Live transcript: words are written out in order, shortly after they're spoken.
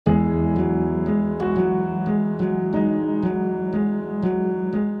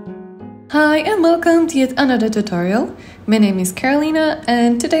Hi and welcome to yet another tutorial. My name is Karolina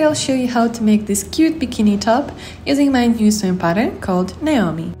and today I'll show you how to make this cute bikini top using my new sewing pattern called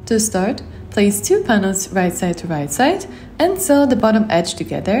Naomi. To start, place 2 panels right side to right side and sew the bottom edge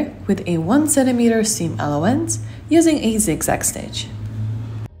together with a 1 cm seam allowance using a zigzag stitch.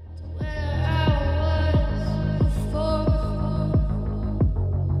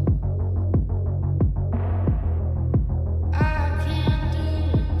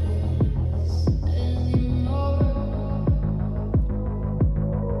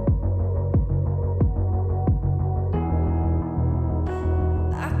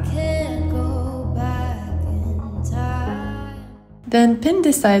 Then pin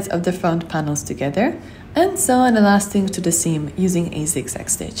the sides of the front panels together and sew an elastic to the seam using a zigzag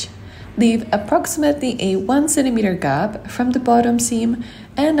stitch. Leave approximately a 1 cm gap from the bottom seam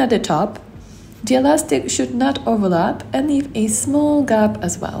and at the top. The elastic should not overlap and leave a small gap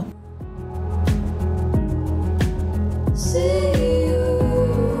as well.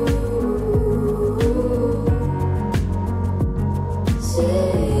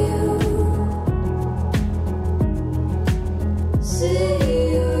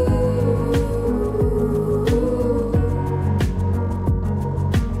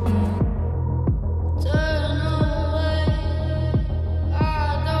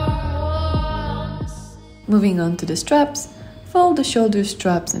 Moving on to the straps, fold the shoulder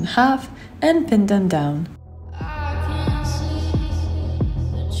straps in half and pin them down.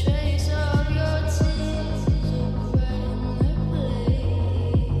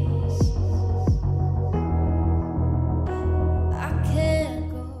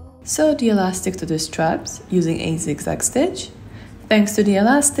 Sew the elastic to the straps using a zigzag stitch. Thanks to the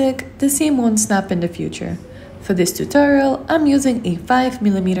elastic, the seam won't snap in the future. For this tutorial, I'm using a 5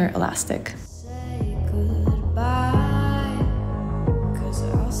 mm elastic.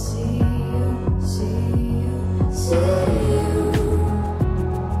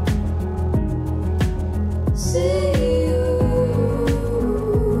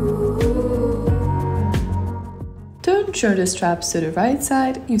 Turn shoulder straps to the right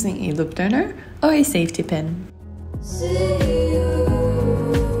side using a loop turner or a safety pin.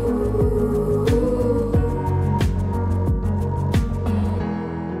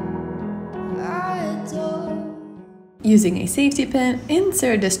 Using a safety pin,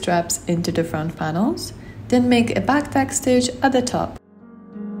 insert the straps into the front panels, then make a back tack stitch at the top.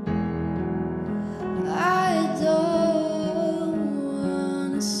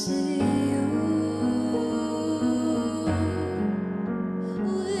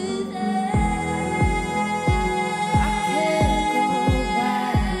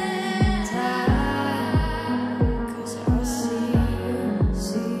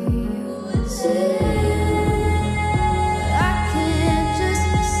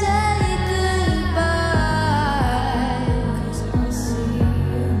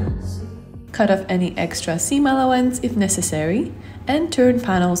 Cut off any extra seam allowance if necessary, and turn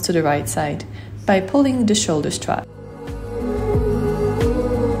panels to the right side by pulling the shoulder strap.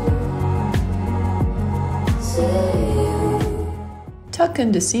 Tuck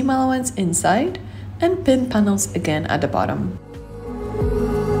in the seam allowance inside and pin panels again at the bottom.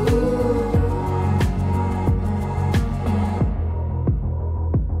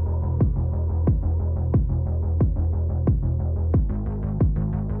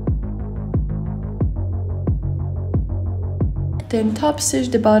 Then top stitch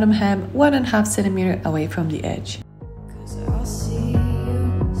the bottom hem 1.5 cm away from the edge.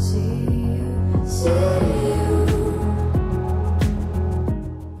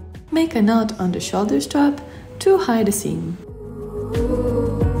 Make a knot on the shoulder strap to hide the seam.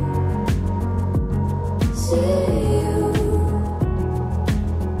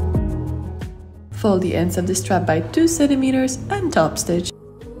 Fold the ends of the strap by 2 cm and top stitch.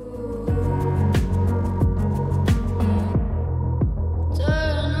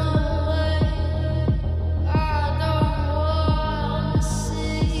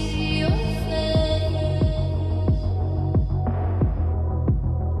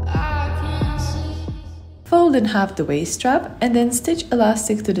 Fold in half the waist strap and then stitch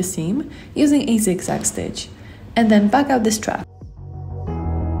elastic to the seam using a zigzag stitch, and then back out the strap.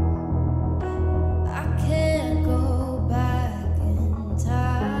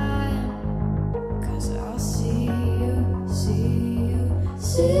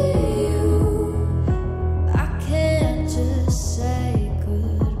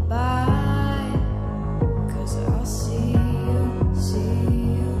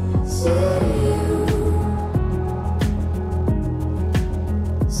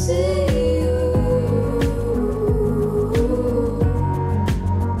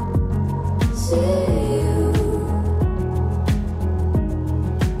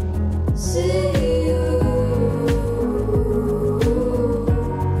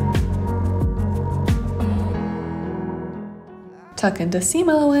 tuck in the seam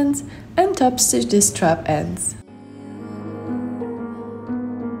allowance, and top stitch the strap ends.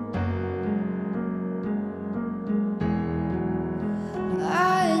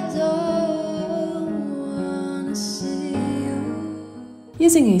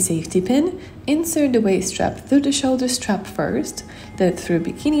 Using a safety pin, insert the waist strap through the shoulder strap first, then through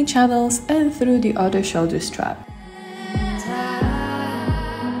bikini channels and through the other shoulder strap.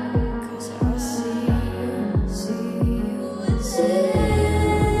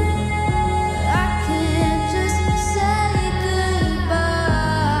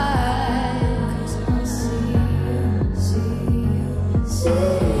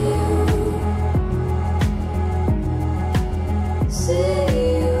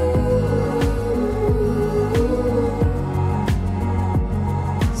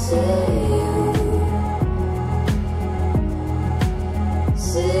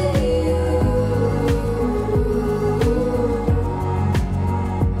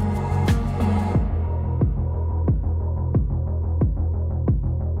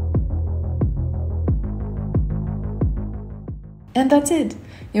 And that's it,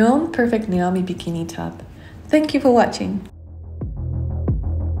 your own perfect Naomi bikini top. Thank you for watching.